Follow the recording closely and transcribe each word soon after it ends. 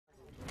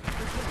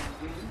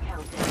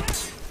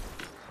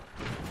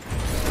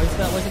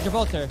Where's the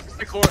Gibraltar? In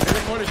the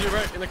corner to your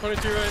right. In the corner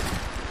to your right.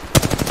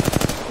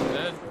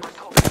 Dead.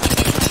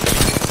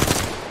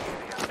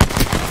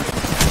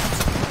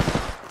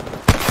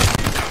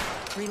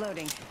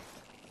 Reloading.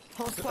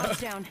 Whole squad's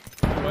down.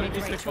 Why did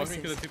you say fuck me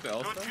because I took the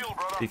L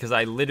stuff? Because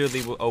I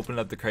literally opened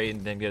up the crate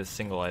and didn't get a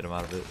single item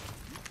out of it.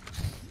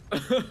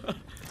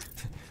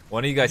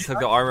 One of you guys took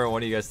the armor,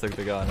 one of you guys took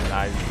the gun, and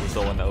I was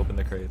the one that opened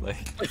the crate. Like,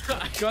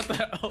 I got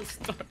that L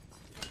star.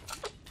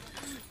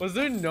 Was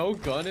there no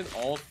gun in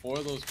all 4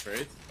 of those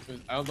crates?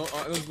 I don't know.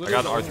 I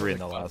got R3 in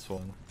the last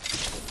one.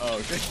 Oh,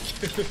 okay.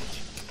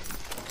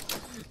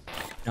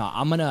 No,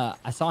 I'm gonna.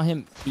 I saw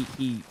him.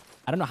 He.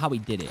 I don't know how he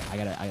did it. I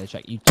gotta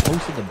check. You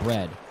toasted the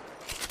bread.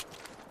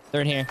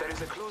 They're in here. There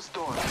is a closed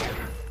door.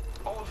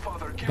 All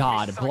father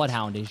God,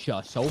 Bloodhound is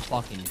just so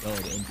fucking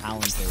good and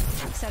talented.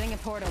 Setting a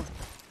portal.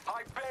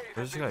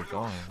 Where's this guy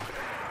going?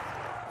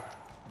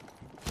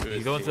 Did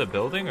he go into the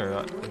building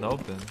or in the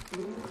open?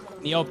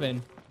 In the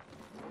open.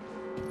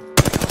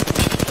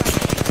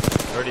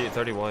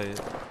 30 white.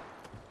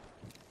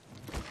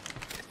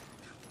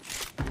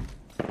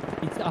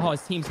 Oh,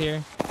 his team's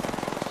here.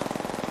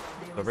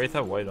 The Wraith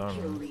have white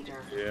armor.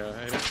 Yeah,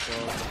 I hit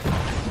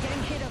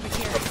Getting hit over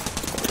here.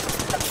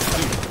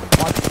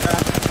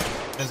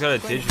 He's got a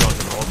Digimon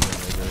in the ultimate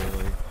right there,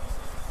 like.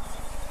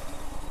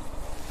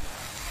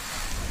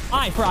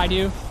 I fried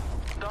you.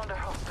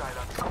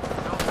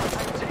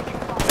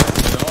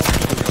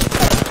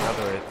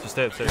 Other way. Just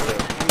stay up.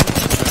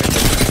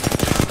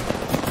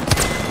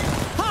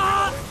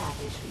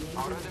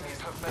 Our enemies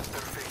have met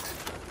their fate.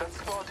 That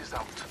squad is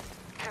out.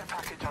 Care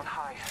package on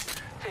high.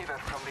 Favor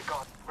from the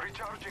god.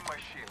 Recharging my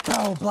shield.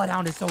 Bro,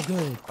 Bloodhound is so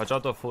good. I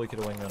dropped a fully kit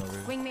wingman over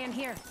here. Wingman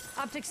here.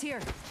 Optics here.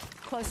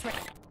 Close range.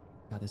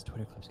 God, this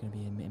Twitter clip's gonna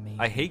be amazing.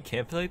 I hate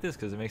camping like this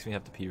because it makes me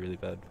have to pee really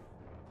bad.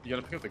 You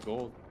gotta pick up the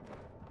gold.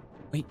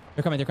 Wait,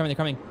 they're coming.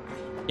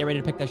 Get ready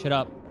to pick that shit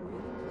up.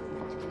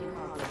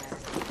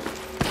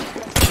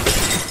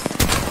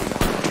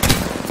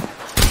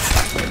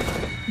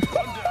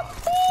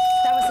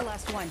 That was the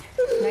last one.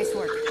 Nice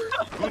work.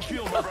 Good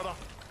shield, my brother.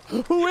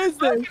 Who is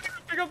this?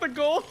 Pick up the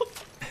gold.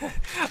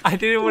 I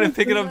didn't want to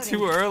pick it up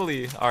too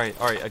early. All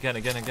right. Again.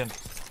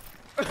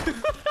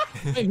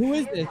 Wait, who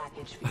is this?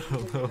 I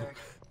don't know.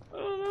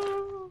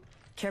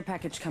 Care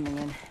package coming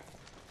in.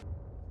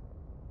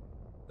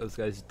 Those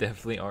guys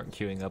definitely aren't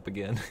queuing up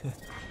again.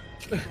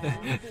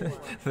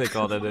 They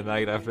called it a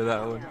night after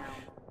that one.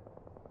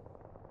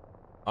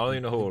 I don't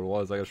even know who it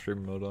was. I got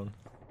stream mode on.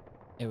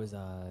 It was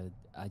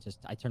I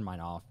turned mine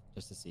off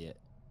just to see it.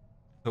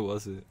 Who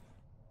was it?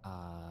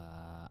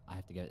 I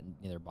have to get in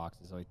their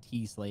boxes. So like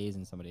T Slays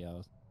and somebody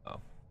else.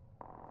 Oh.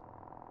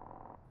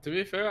 To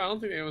be fair, I don't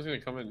think anyone's gonna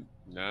come in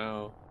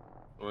now.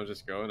 I wanna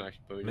just go and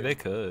actually play the I game. mean, they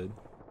could.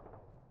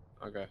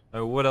 Okay. I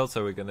mean, what else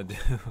are we gonna do?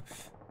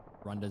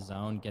 Run to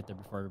zone, get there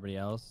before everybody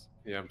else.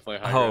 Yeah, and play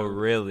high Oh, ground.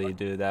 really,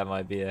 dude? That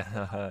might be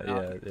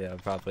a yeah,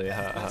 probably.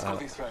 Let's go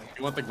this way.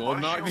 You want the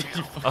gold knock? I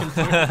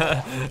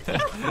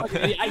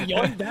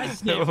yoinked that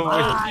shit.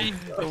 Bye.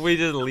 We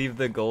just leave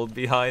the gold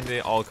behind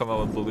and all come out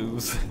with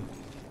blues.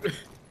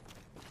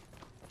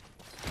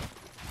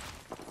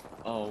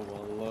 Oh my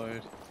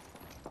lord.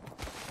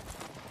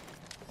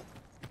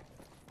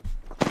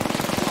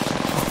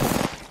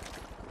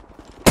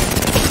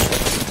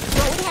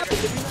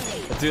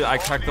 Dude, I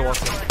cracked the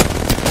Watson.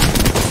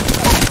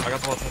 I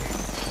got the Watson.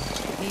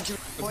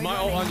 It's my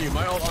ult on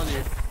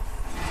you.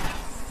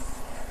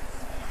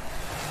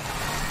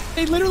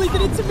 They literally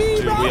did it to me,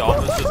 Dude, bro. we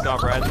almost just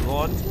got ratted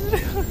on.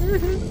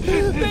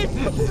 They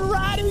put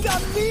ratting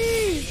on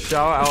me.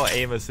 Shout out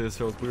aim assist,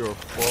 we were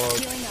fucked.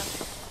 Healing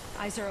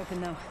up. Eyes are open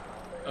though.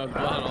 Blood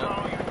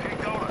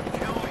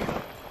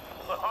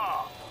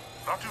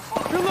Not too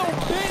far. You little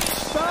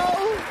bitch,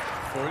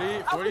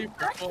 bro. 40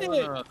 purple and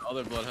the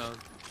other bloodhound.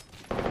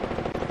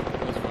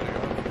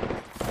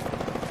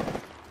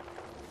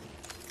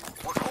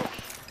 We're close.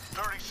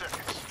 30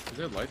 seconds. Is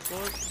there lights for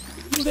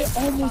Dude, they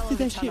almost Follow did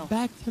the that tunnel. shit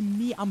back to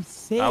me. I'm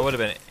sick. That would have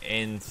been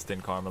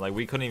instant karma. Like,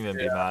 we couldn't even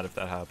be mad if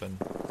that happened.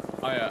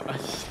 Oh yeah,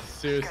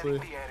 seriously.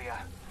 Scanning the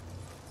area.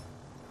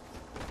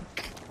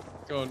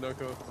 Go,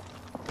 Knoqd.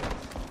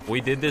 We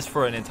did this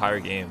for an entire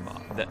game.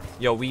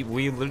 Yo, we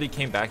literally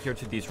came back here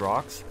to these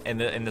rocks, and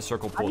the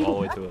circle pulled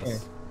all the way to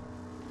us.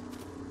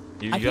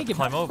 You have to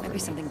climb over. Might be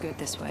something good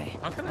this way.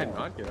 How can I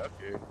not get up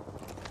here?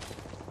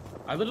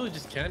 I literally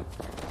just can't.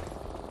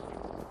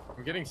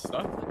 I'm getting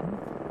stuck.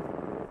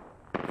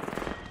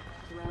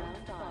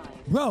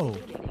 Bro,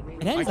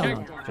 it ends I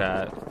on. can't-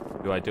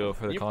 Chat, do I do it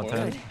for the You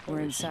content? Good. We're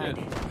inside.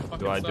 Shit.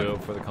 Do I Fucking do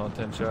suck. it for the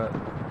content, chat?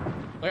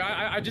 Like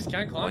I just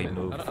can't climb it.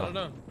 move, I don't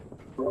know.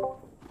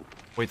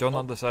 Wait, they're on the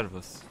other side of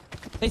us.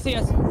 They see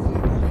us.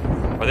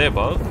 Are they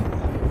above?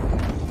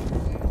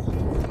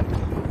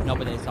 No,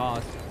 but they saw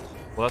us.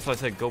 Well, that's why I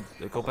said go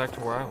back to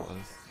where I was.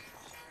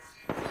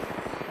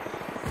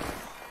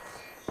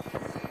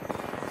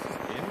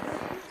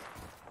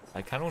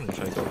 I kind of want to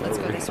try to go Let's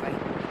go over. this way.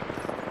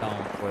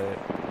 Don't. Wait,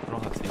 I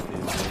don't have TP.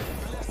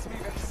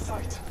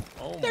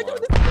 Oh They're my.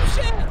 doing the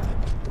same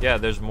shit. Yeah,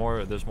 there's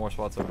more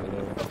spots over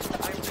there. I'm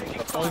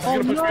taking Oh, this is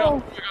fire. gonna push me off. Oh my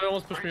god, it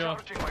almost pushed me off.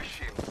 Recharging my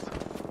shields.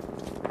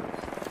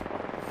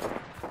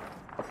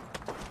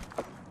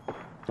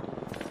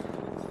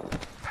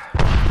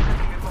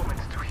 Taking a moment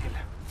to heal.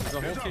 There's a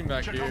whole team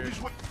back here.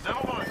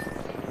 Never mind.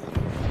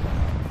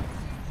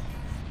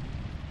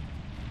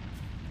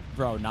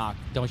 Bro, Knoqd,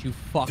 don't you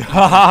fucking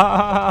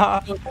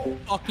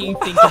fucking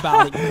think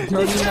about it, you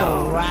dirty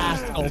little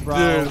rascal, bro.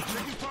 Dude,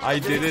 I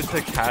did it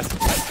to cast.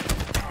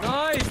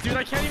 Nice, dude.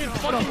 I can't even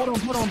Put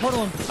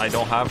on. I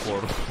don't have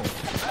portal.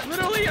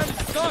 Literally, I'm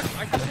stuck.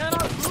 I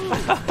cannot move.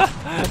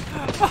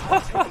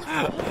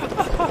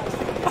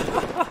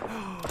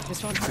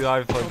 Dude,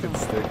 I fucking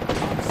stick.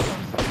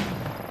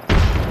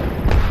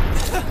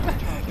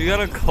 You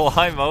gotta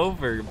climb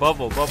over.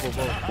 Bubble.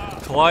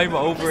 Climb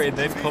over and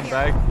then come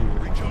back here.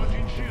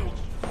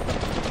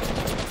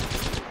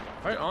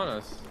 Right on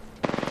us.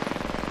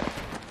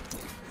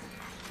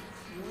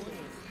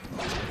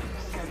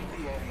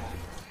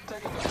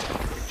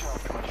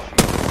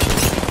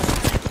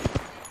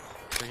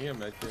 Taking a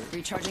med kit.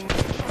 Recharging.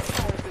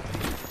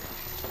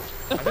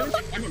 I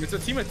think it's a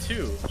team of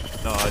 2.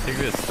 No, I think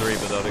there's 3,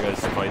 but the other guy's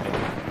fighting.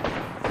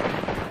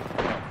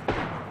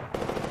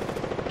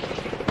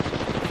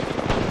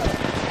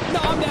 No,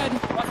 I'm dead.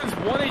 Austin's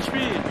 1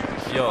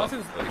 HP. Yo,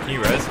 Austin's can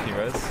you res?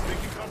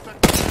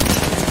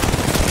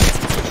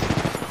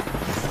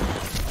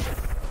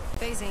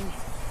 Phasing.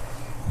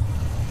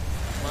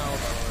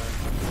 miles away.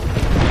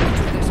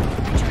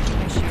 Recharging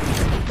my shield.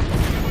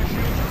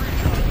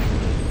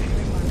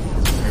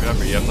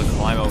 Remember, you have to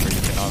climb over.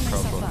 You cannot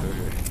crouch while through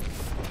here.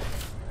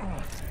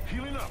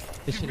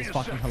 This shit is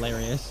fucking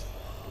hilarious.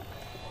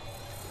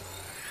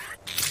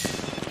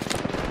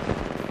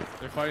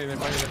 They're fighting. They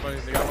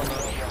got one now.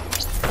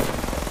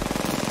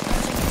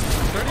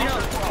 30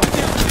 health.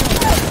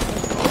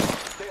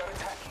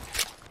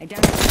 I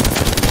downed it.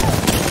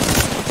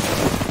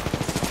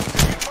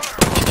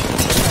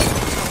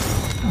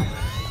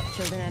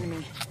 Killed an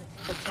enemy.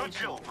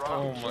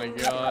 Oh my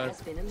god.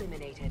 Has been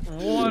eliminated.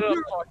 What a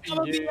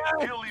fucking game.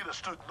 Kill leader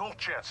stood no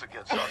chance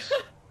against us.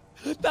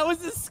 That was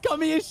the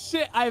scummiest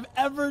shit I've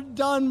ever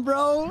done,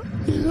 bro.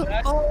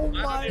 Oh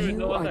my. even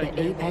know You what are that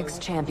the game Apex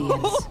champions.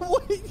 Oh,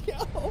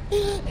 yo,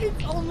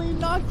 it's only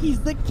Knoqd.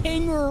 He's the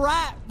king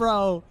rat,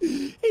 bro.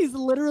 He's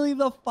literally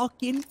the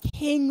fucking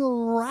king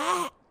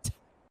rat.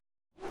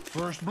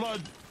 First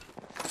blood.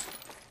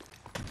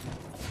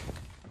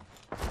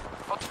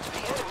 The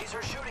enemies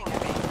are shooting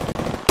at me.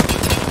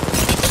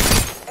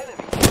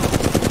 Enemy.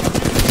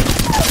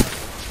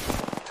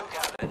 Took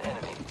out an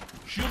enemy.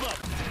 Shield up.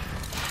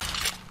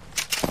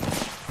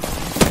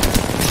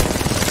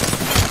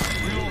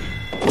 Reloading.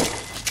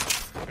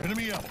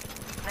 Enemy out.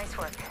 Nice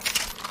work.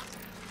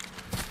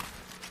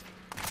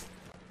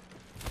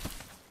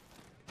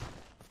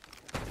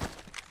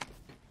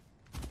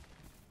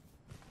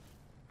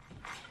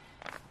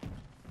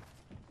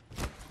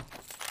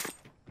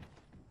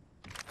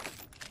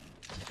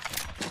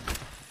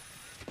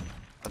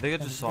 I think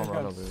I just saw him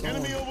right over there.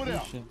 Enemy over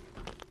there.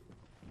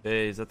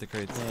 Hey, he's at the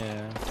crates.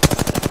 Yeah.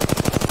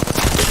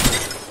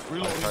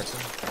 Reloading.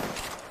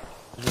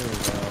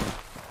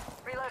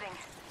 Reloading.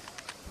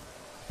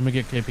 Let me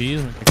get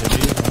KPs.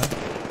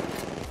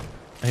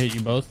 I hate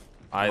you both.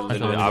 I was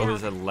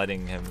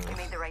letting him, We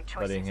made the right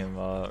choices. letting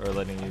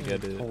you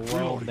get it.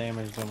 12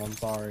 damage them, I'm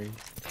sorry.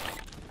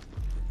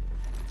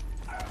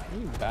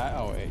 You bad?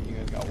 Oh wait, you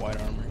guys got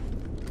white armor.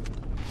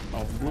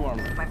 Oh, blue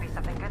armor. Might be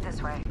something good this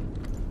way.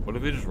 What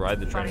if we just ride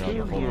the train around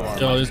the whole road?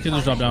 Yo, these kids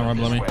just dropped down, Rob,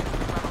 let me.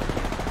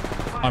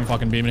 I'm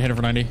fucking beaming, hit it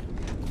for 90.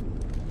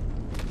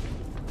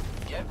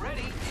 Get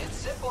ready.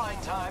 It's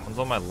zipline time. One's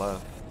on my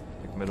left,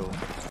 like middle.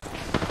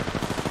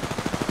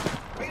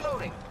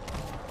 Reloading.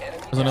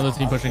 Enemy There's another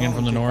team pushing in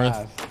from the north.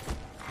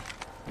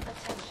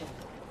 Attention.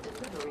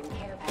 Delivering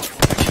care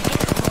package.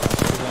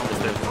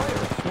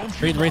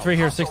 Three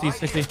here, 60.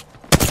 There's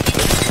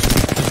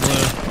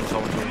blue.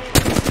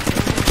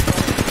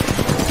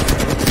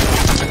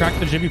 I cracked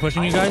the jibby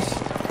pushing you guys.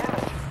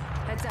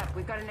 Heads up,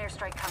 we've got an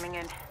airstrike coming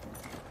in.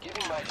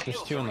 Giving my There's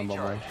shields 2 in a the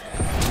bubble.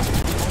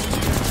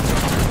 recharge.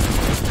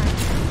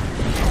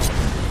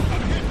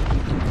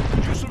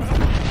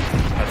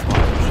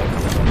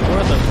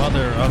 Where the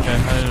mother? Okay.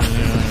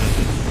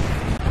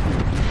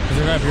 There's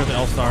a guy up here with the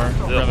L-Star,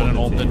 grabbing an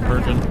ult and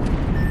Virgin.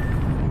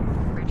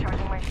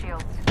 Recharging my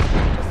shields.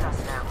 Just us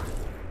now.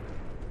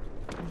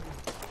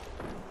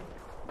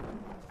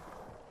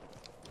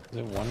 Is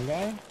it one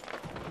guy?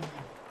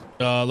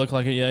 Look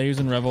like it. Yeah, he's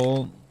in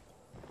Revel.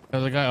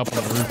 There's a guy up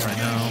on the roof right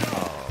now.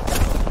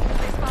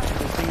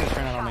 This thing is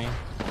turning on me.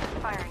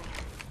 Firing.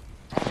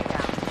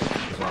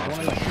 One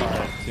in the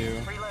car too.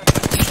 Reloading.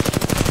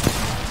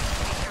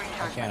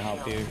 I can't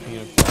help you. You need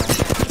to fall.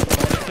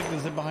 Stick the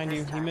zip behind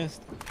you. You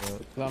missed.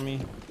 It's on me.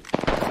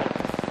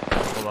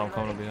 Hold on, I'm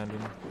coming up behind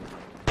him.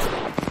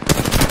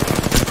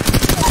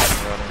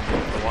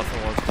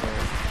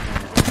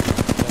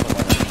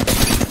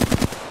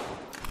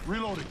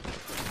 Reloading.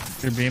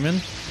 You're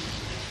beaming.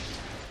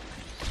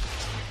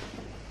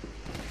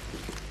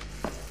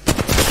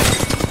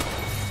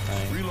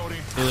 Reloading.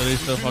 Literally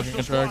so fucking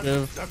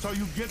attractive. That's how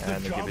you get the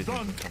And they give job you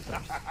done. things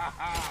sometimes.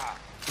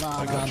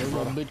 Nah, the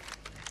little bitch.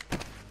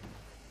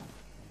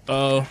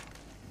 Oh,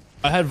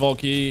 I had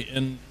Volky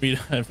and we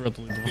I forgot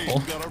to leave the Hey,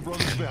 vault. we got our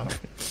brothers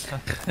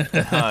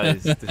back.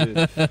 Nice, dude.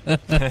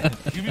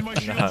 Give me my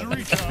shields to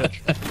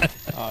recharge.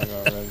 Oh,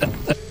 no, really.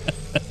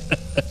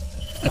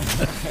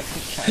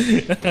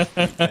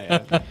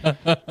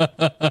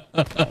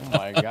 Oh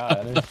my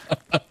god.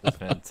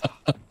 Fantastic.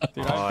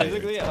 Dude, I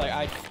physically,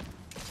 like,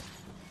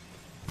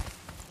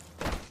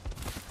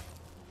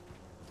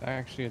 There's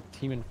actually a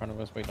team in front of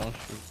us. Wait, don't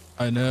shoot.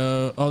 I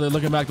know. Oh, they're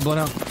looking back to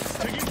Bloodhound.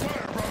 Taking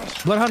fire,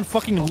 brothers. Bloodhound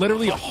fucking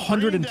literally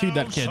 102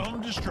 that kid.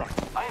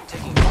 Self-destruct. I am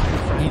taking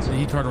fire.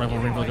 He card rifle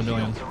ring for like a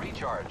billion. To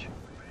recharge.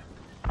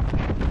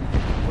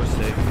 We're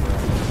safe.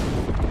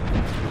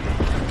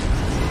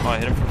 Oh, I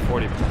hit him for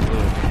 40. Good.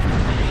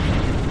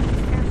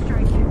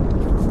 Airstrike.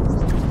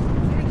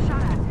 Getting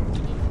shot at.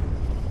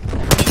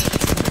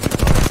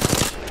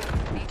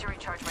 Need to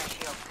recharge my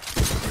shield.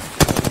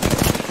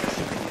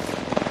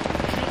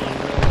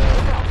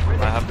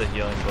 I have the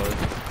healing bug.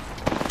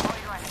 While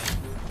you're running.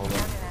 Hold on.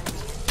 Down an enemy.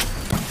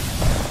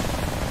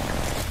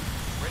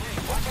 Renee,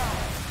 watch out.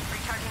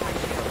 Recharging my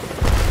shield.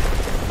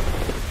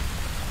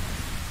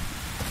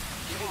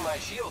 Giving my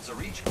shields a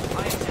reach.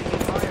 I am taking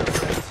fire,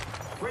 friends.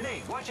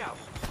 Renee, watch out.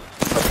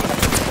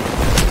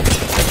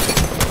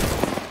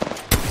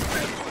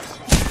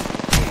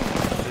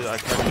 Dude, I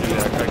cracked you. I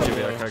cracked you.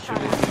 I cracked you.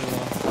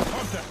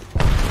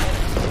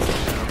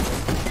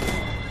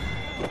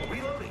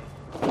 Reloading.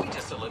 We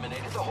just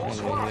eliminated the whole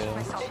squad.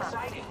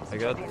 Exciting. I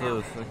got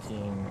the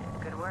fucking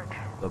Good work.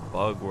 the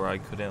bug where I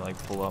couldn't like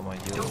pull out my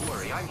heals Don't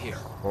worry, I'm here.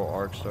 or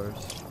arc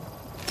stars.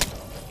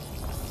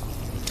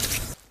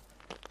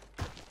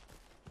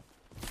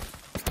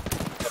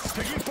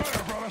 Taking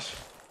fire, brothers.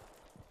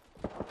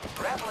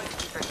 Grappling.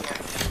 Keeper here.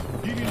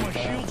 Give me my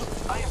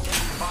shields. I am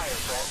taking fire,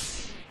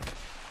 friends.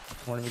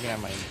 When are we gonna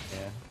have my...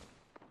 Yeah.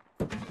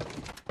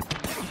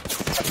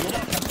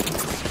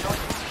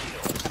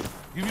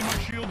 Give me my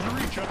shields to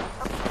recharge.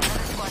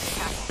 Another squad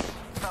attacking.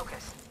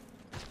 Focus.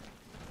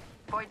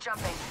 Boy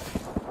jumping.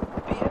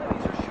 The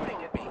enemies are shooting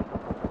at me.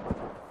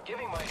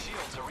 Giving my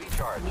shields a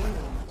recharge.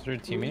 Is there a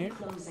teammate?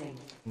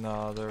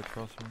 Nah, they're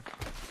across me.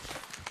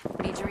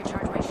 Need to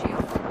recharge my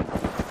shield.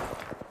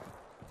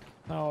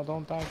 No,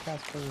 don't die,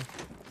 Casper.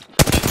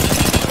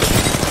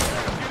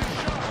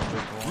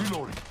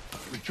 Reloading.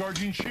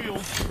 Recharging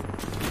shields.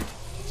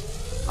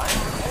 I am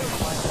preparing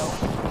myself.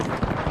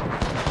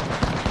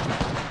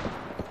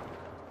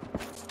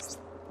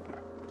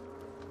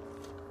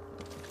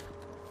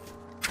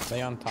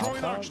 Stay on top,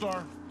 Throwing arc dog?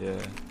 star. Yeah.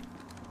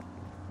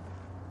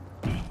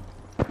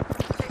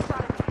 They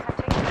spotted me. I'm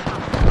taking the top.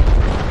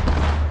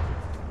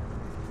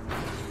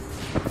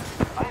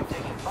 I am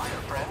taking fire,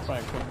 friends.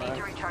 Sorry, come Need to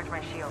back. recharge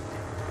my shield.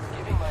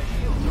 Giving my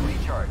shields a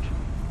recharge.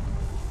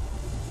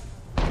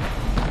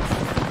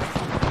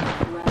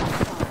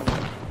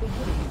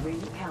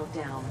 Ring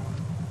countdown.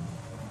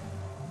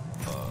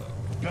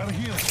 Gotta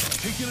heal.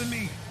 Taking a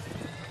knee.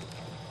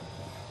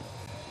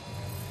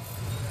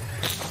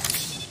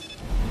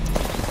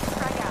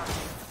 Frag out.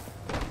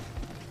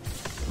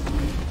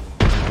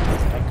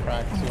 I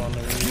cracked two on the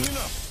roof. Healing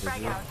up.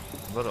 Frag out.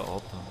 I'm about to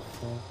ult them.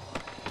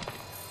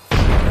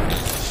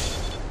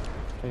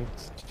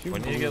 It's two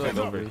When you get like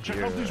Check over out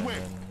here and this way.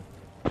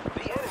 then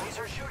The enemies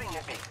are shooting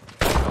at me.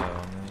 fly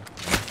on me.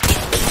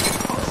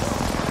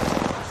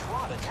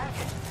 Squad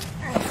attacking.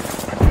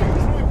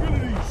 No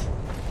abilities.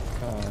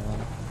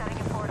 Setting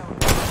a portal.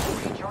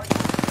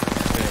 Recharging.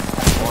 Okay,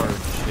 hard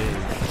shit.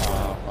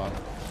 Oh, fuck.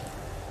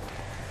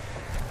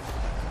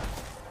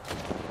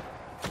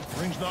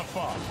 Ring's not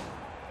far.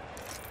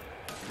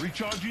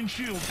 Recharging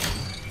shields.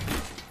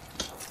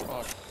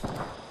 Fuck.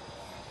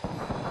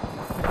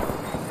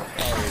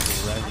 Oh,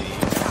 he's ready.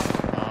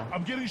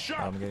 I'm getting shot.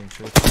 I'm getting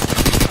shit.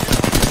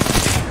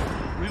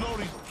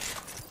 Reloading.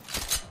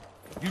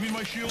 Give me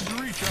my shield to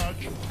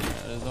recharge.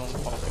 This don't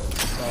fucking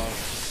suck.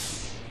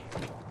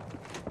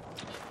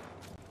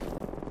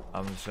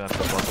 I'm just gonna have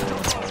to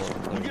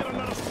buckle We and get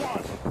another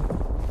squad.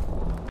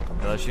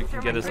 unless you can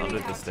get us under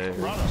the stairs.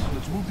 Brothers,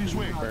 let's move this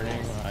way.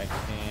 Burning, I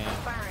can't.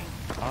 Firing.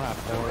 I don't have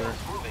forward.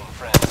 Moving,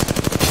 friends.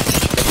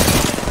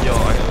 Yo, I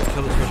gotta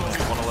kill this person.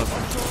 111.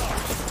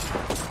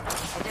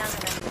 I downed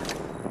an enemy.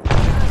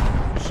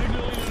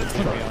 Signaling an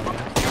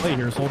attack. Play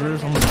here, soldiers.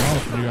 I'm gonna be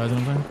honest with you guys. You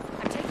know what I'm saying?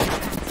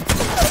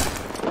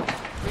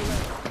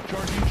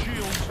 Charging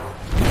shields.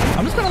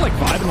 I'm just kind of like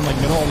vibing in like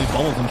middle of all these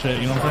bubbles and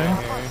shit. You know what I'm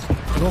saying?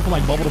 I'm going from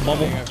like bubble to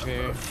bubble. Up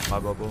here. My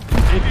bubble.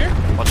 Safe here?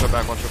 Watch your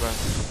back, watch your back.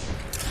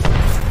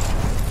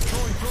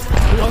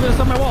 Oh, this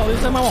is my wall. This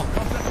is my wall.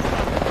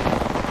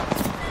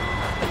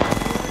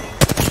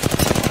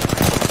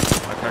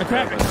 I I cracked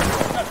cracked.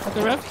 it. At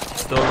the ref.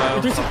 Still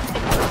got,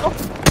 Oh.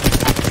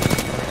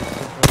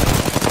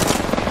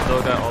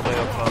 still got all the way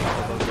up top.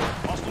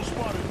 Hostile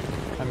spotted.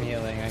 I'm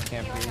healing. I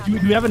can't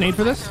breathe. Do you have a nade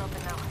for this?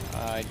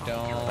 I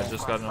don't. I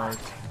just got an arc.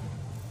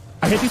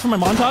 I hit these for my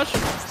montage.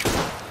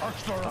 Arc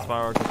star That's out. my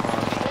arc. That's my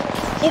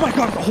arc. Oh my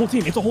god, it's a whole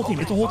team. It's a whole team.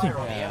 It's a whole team.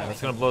 Yeah,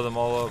 it's gonna blow them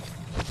all up.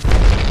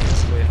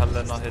 Wait, how did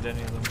that not hit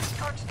any of them?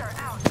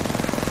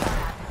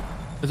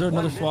 Is there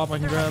another swap I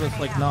can grab? It's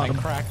like not. I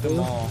cracked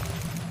them all.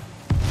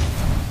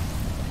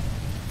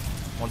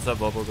 Once that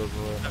bubble goes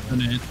away. No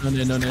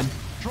nade.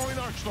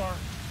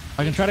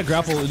 I can try to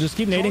grapple. Just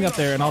keep nading up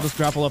there, and I'll just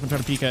grapple up and try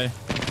to PK.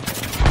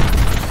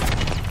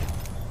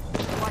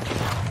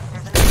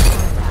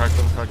 Crack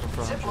them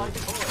for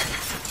 100.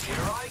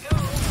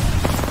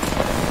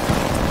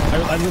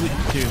 I really,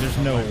 dude, there's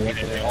no way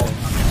they all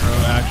bro,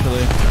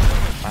 actually.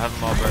 I have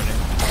them all burning.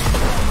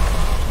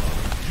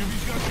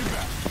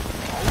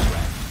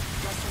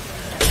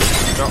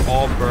 They're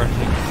all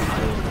burning.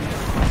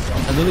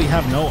 I literally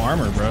have no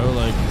armor, bro.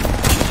 Like,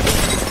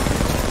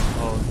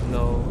 oh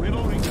no. I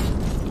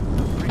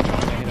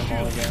hit them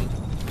all again.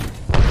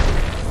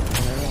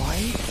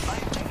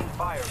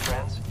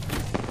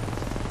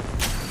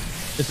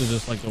 this is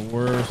just like the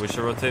worst. We should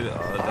rotate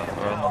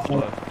around the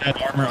left.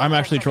 Dead armor. I'm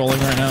actually trolling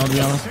right now, to be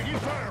honest. Yo,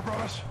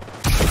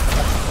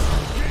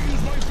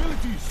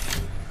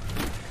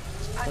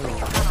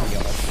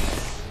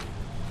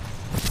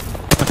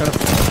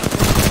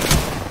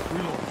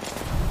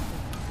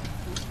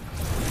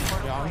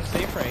 I'm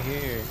safe right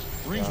here.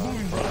 Rings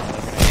moving, bro.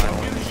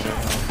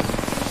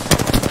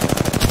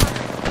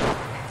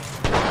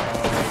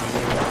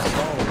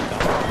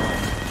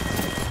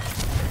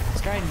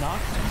 This guy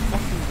knocked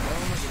fucking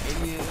down like an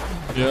idiot.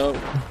 Yep.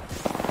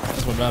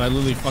 That's what bad. I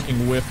literally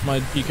fucking whiffed my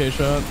PK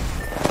shot.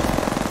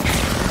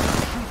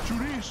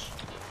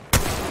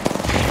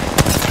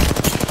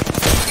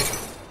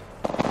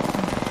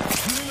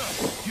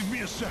 Give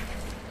me a sec.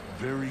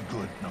 Very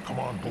good. Now come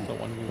on, Bull.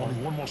 Only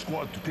one more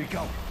squad to take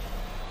out.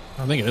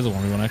 I think it is a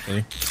 1v1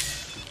 actually.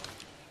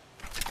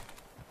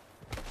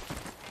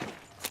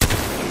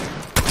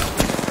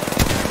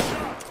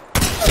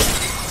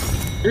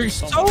 You're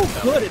so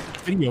good at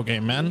this video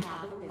game, man.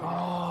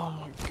 Oh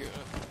my god.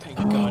 Thank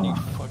God you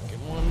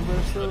fucking won,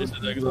 versus.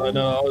 I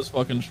know, I was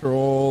fucking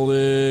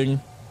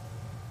trolling.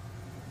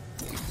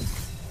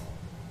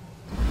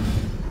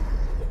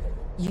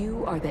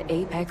 You are the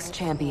Apex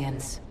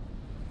champions.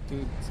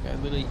 Dude, this guy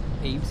literally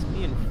apes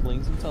me and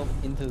flings himself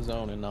into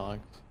zone and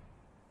knocks.